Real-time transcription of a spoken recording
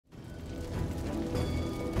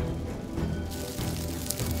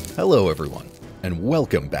Hello everyone, and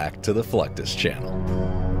welcome back to the Fluctus Channel.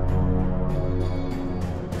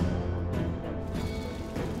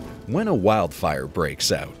 When a wildfire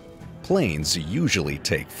breaks out, planes usually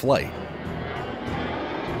take flight.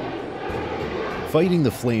 Fighting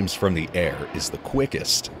the flames from the air is the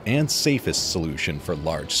quickest and safest solution for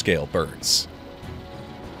large-scale burns.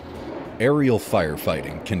 Aerial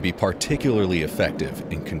firefighting can be particularly effective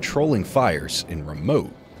in controlling fires in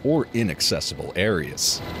remote or inaccessible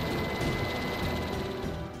areas.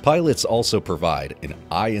 Pilots also provide an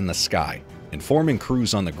eye in the sky, informing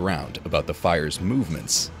crews on the ground about the fire's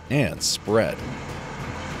movements and spread.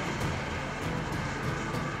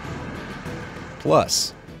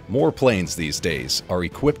 Plus, more planes these days are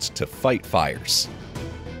equipped to fight fires.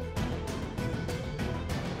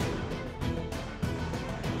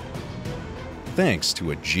 Thanks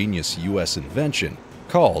to a genius US invention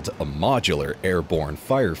called a modular airborne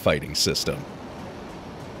firefighting system.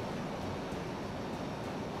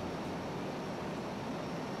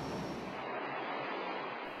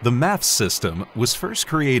 The MAFF system was first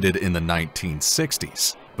created in the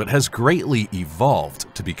 1960s, but has greatly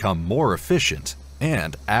evolved to become more efficient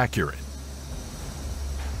and accurate.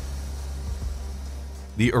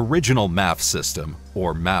 The original MAFF system,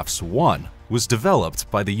 or MAFFS 1, was developed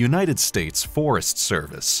by the United States Forest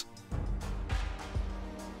Service.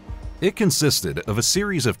 It consisted of a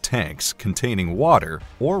series of tanks containing water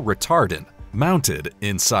or retardant mounted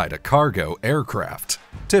inside a cargo aircraft,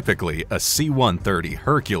 typically a C-130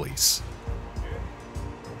 Hercules.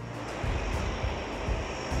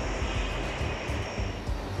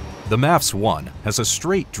 The MAFFS 1 has a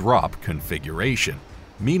straight drop configuration,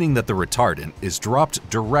 meaning that the retardant is dropped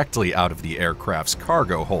directly out of the aircraft's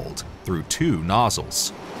cargo hold through two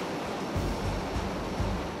nozzles.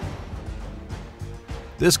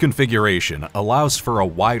 This configuration allows for a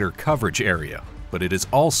wider coverage area, but it is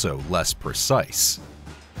also less precise.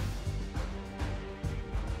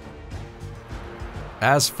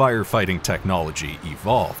 As firefighting technology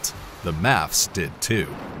evolved, the MAFFs did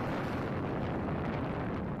too.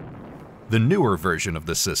 The newer version of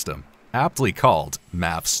the system, aptly called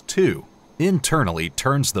MAFFS 2, internally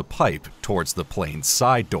turns the pipe towards the plane's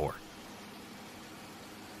side door.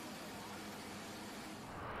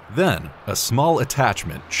 Then, a small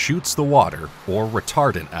attachment shoots the water or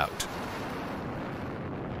retardant out.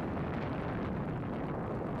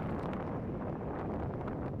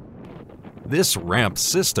 This ramp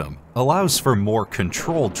system allows for more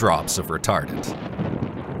controlled drops of retardant.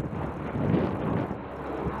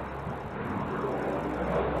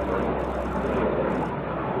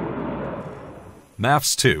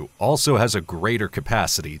 MAFFS 2 also has a greater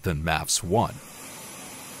capacity than MAFFS 1.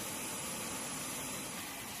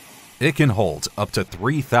 It can hold up to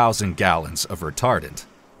 3,000 gallons of retardant,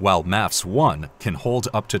 while MAFFS 1 can hold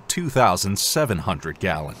up to 2,700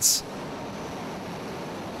 gallons.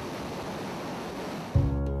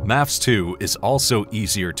 MAFFS 2 is also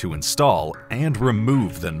easier to install and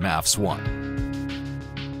remove than MAFFS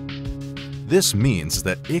 1. This means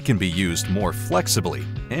that it can be used more flexibly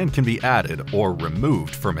and can be added or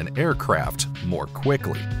removed from an aircraft more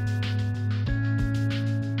quickly.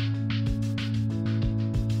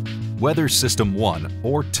 Whether System 1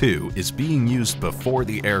 or 2 is being used before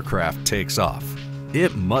the aircraft takes off,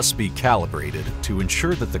 it must be calibrated to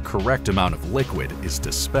ensure that the correct amount of liquid is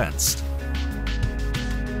dispensed.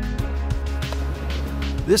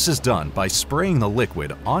 This is done by spraying the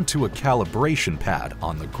liquid onto a calibration pad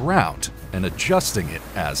on the ground and adjusting it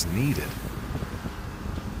as needed.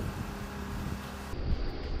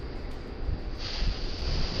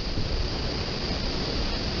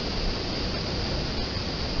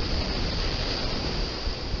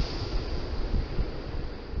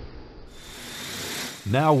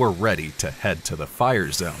 Now we're ready to head to the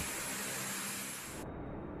fire zone.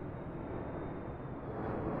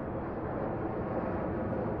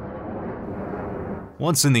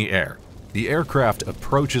 Once in the air, the aircraft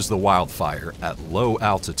approaches the wildfire at low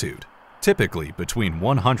altitude, typically between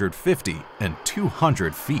 150 and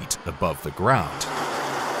 200 feet above the ground.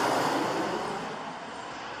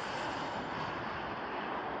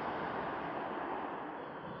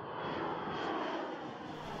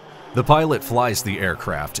 The pilot flies the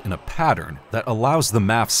aircraft in a pattern that allows the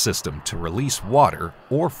MAFF system to release water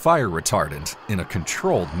or fire retardant in a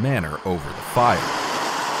controlled manner over the fire.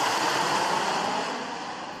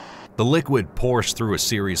 The liquid pours through a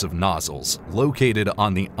series of nozzles located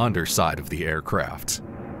on the underside of the aircraft.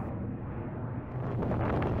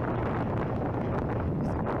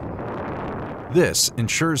 This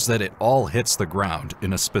ensures that it all hits the ground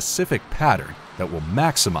in a specific pattern that will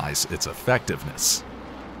maximize its effectiveness.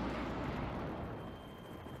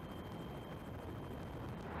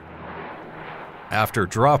 After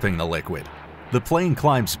dropping the liquid, the plane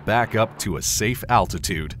climbs back up to a safe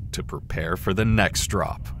altitude to prepare for the next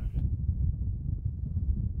drop.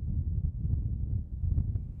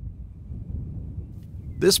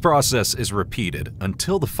 This process is repeated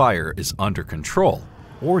until the fire is under control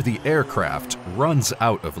or the aircraft runs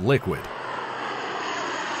out of liquid.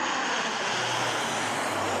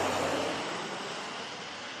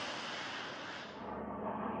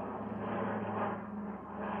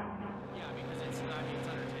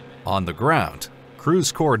 On the ground,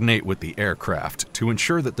 crews coordinate with the aircraft to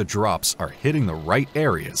ensure that the drops are hitting the right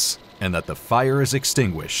areas and that the fire is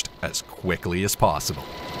extinguished as quickly as possible.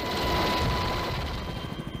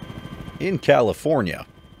 In California,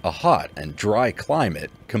 a hot and dry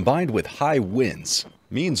climate combined with high winds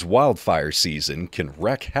means wildfire season can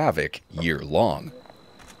wreak havoc year-long.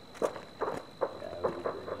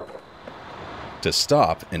 To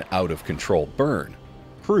stop an out-of-control burn,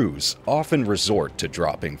 crews often resort to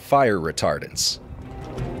dropping fire retardants.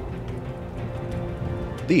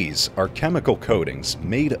 These are chemical coatings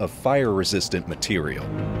made of fire-resistant material.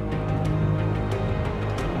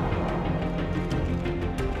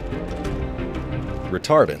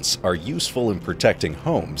 Retardants are useful in protecting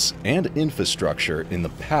homes and infrastructure in the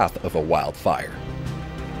path of a wildfire.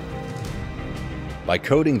 By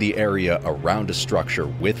coating the area around a structure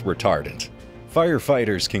with retardant,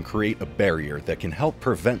 firefighters can create a barrier that can help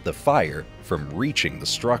prevent the fire from reaching the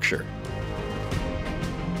structure.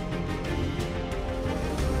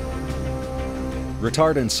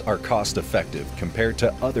 Retardants are cost-effective compared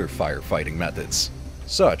to other firefighting methods,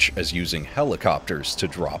 such as using helicopters to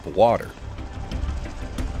drop water.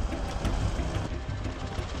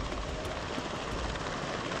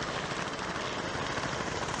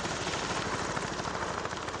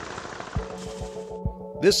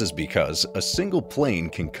 This is because a single plane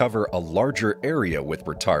can cover a larger area with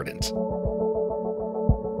retardant,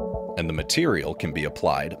 and the material can be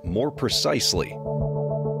applied more precisely.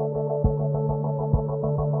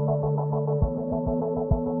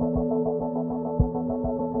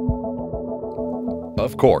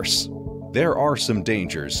 Of course, there are some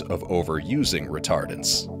dangers of overusing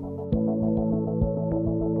retardants.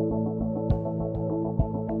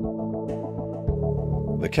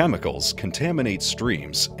 The chemicals contaminate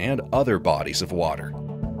streams and other bodies of water,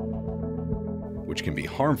 which can be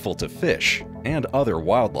harmful to fish and other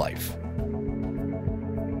wildlife.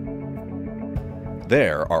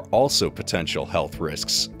 There are also potential health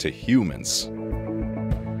risks to humans.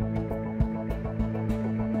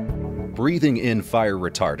 Breathing in fire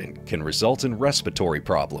retardant can result in respiratory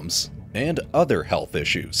problems and other health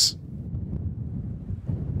issues.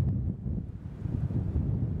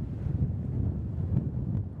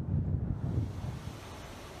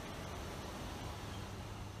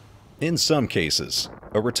 In some cases,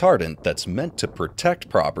 a retardant that's meant to protect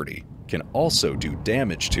property can also do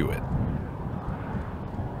damage to it.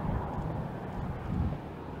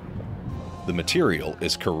 The material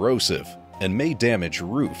is corrosive and may damage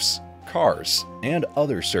roofs, cars, and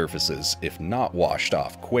other surfaces if not washed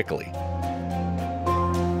off quickly.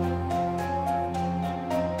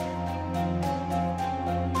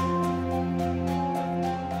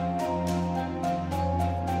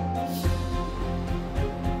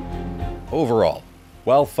 Overall,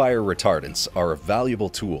 wildfire retardants are a valuable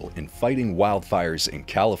tool in fighting wildfires in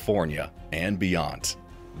California and beyond.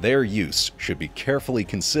 Their use should be carefully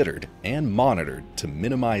considered and monitored to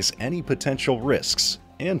minimize any potential risks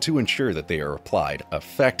and to ensure that they are applied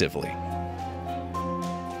effectively.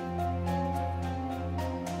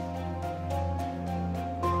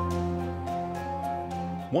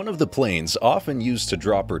 One of the planes often used to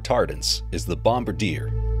drop retardants is the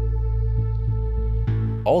Bombardier,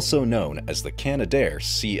 also known as the Canadair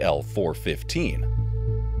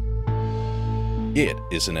CL-415. It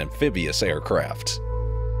is an amphibious aircraft.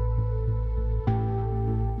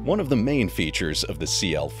 One of the main features of the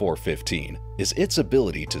CL-415 is its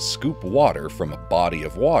ability to scoop water from a body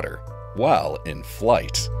of water while in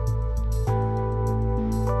flight.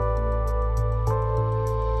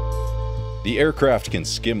 The aircraft can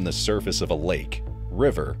skim the surface of a lake,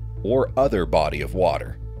 river, or other body of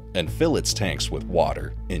water and fill its tanks with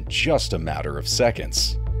water in just a matter of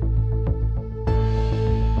seconds.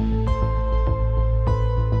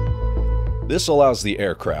 This allows the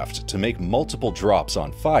aircraft to make multiple drops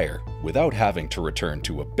on fire without having to return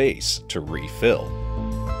to a base to refill.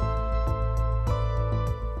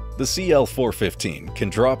 The CL-415 can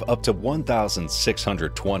drop up to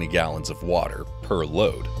 1,620 gallons of water per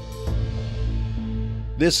load.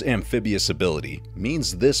 This amphibious ability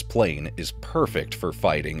means this plane is perfect for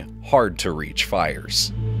fighting hard-to-reach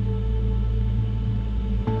fires.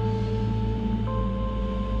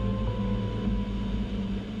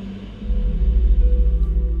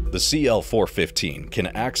 The CL-415 can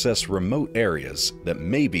access remote areas that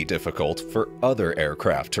may be difficult for other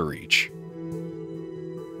aircraft to reach.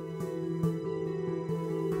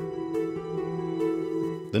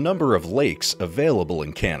 The number of lakes available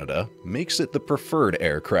in Canada makes it the preferred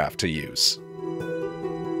aircraft to use.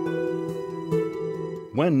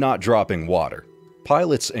 When not dropping water,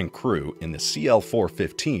 pilots and crew in the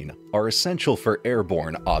CL-415 are essential for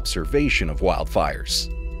airborne observation of wildfires.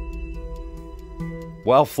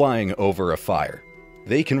 While flying over a fire,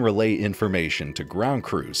 they can relay information to ground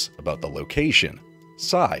crews about the location,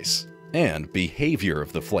 size, and behavior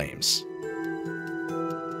of the flames.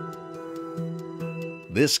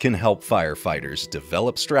 This can help firefighters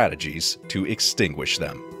develop strategies to extinguish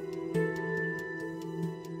them.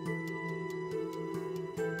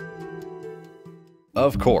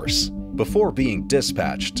 Of course, before being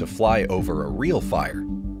dispatched to fly over a real fire,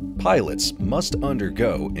 pilots must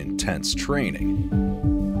undergo intense training.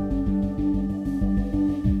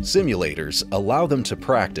 Simulators allow them to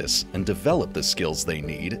practice and develop the skills they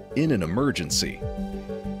need in an emergency.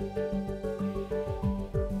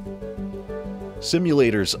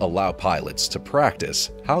 Simulators allow pilots to practice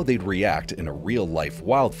how they'd react in a real-life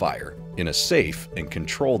wildfire in a safe and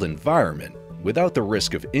controlled environment without the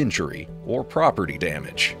risk of injury or property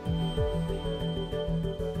damage.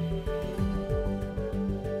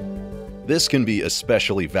 This can be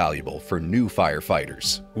especially valuable for new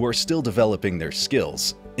firefighters who are still developing their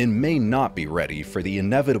skills and may not be ready for the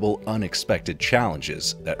inevitable unexpected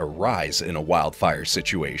challenges that arise in a wildfire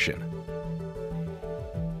situation.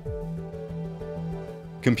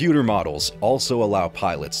 Computer models also allow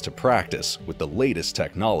pilots to practice with the latest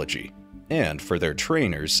technology, and for their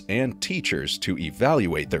trainers and teachers to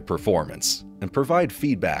evaluate their performance and provide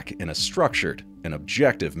feedback in a structured and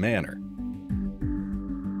objective manner.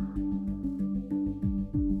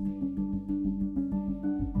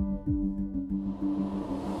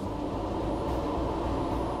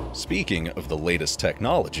 Speaking of the latest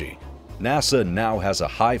technology, NASA now has a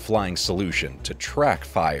high-flying solution to track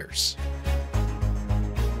fires.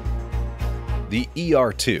 The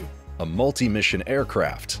ER-2, a multi-mission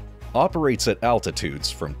aircraft, operates at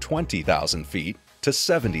altitudes from 20,000 feet to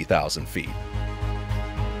 70,000 feet.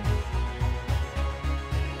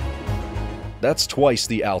 That's twice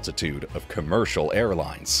the altitude of commercial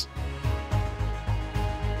airlines.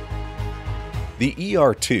 The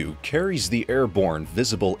ER-2 carries the Airborne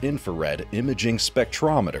Visible Infrared Imaging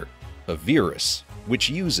Spectrometer, a VIRIS, which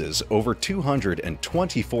uses over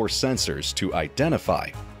 224 sensors to identify,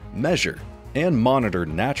 measure, and monitor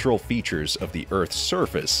natural features of the Earth's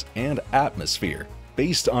surface and atmosphere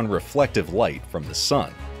based on reflective light from the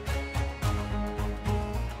sun.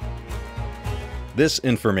 This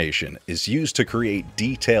information is used to create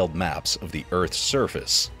detailed maps of the Earth's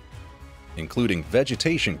surface, including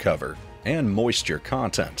vegetation cover and moisture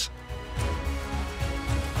content.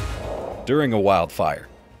 During a wildfire,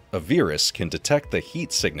 a VIRIS can detect the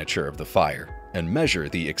heat signature of the fire and measure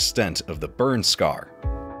the extent of the burn scar.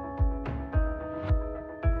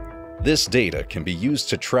 This data can be used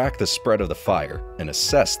to track the spread of the fire and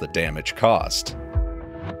assess the damage caused.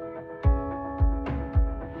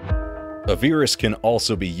 A VIRIS can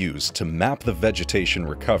also be used to map the vegetation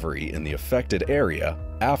recovery in the affected area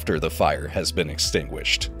after the fire has been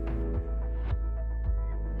extinguished.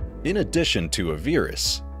 In addition to a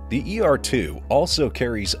VIRIS, the ER-2 also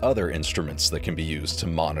carries other instruments that can be used to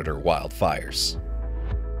monitor wildfires.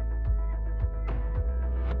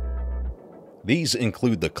 These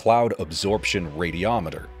include the Cloud Absorption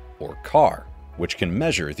Radiometer, or CAR, which can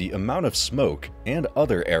measure the amount of smoke and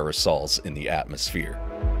other aerosols in the atmosphere.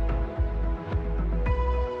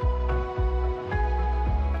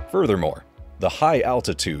 Furthermore, the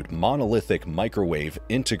high-altitude monolithic microwave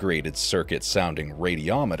integrated circuit sounding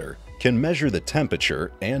radiometer can measure the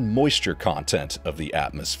temperature and moisture content of the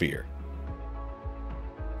atmosphere.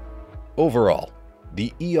 Overall,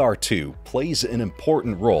 the ER-2 plays an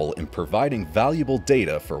important role in providing valuable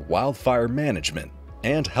data for wildfire management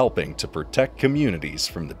and helping to protect communities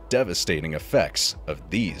from the devastating effects of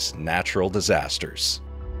these natural disasters.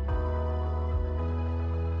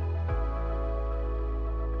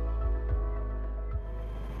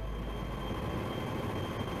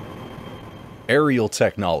 Aerial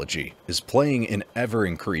technology is playing an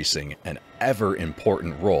ever-increasing and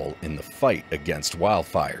ever-important role in the fight against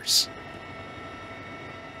wildfires.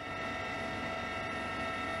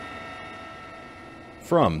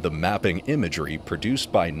 From the mapping imagery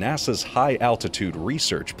produced by NASA's high-altitude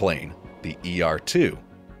research plane, the ER-2,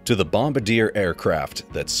 to the bombardier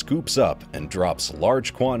aircraft that scoops up and drops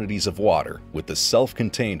large quantities of water with the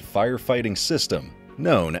self-contained firefighting system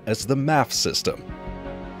known as the MAFF system.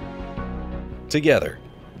 Together,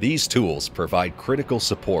 these tools provide critical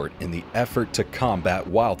support in the effort to combat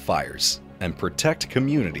wildfires and protect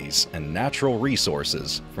communities and natural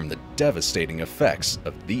resources from the devastating effects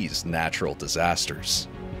of these natural disasters.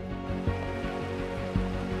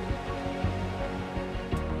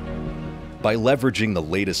 By leveraging the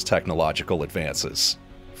latest technological advances,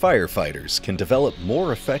 firefighters can develop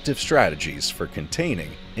more effective strategies for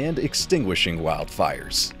containing and extinguishing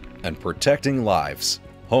wildfires and protecting lives,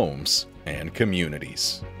 homes, and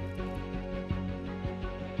communities.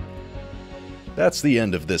 That's the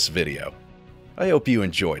end of this video. I hope you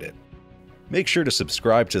enjoyed it. Make sure to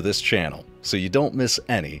subscribe to this channel so you don't miss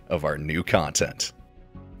any of our new content.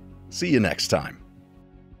 See you next time.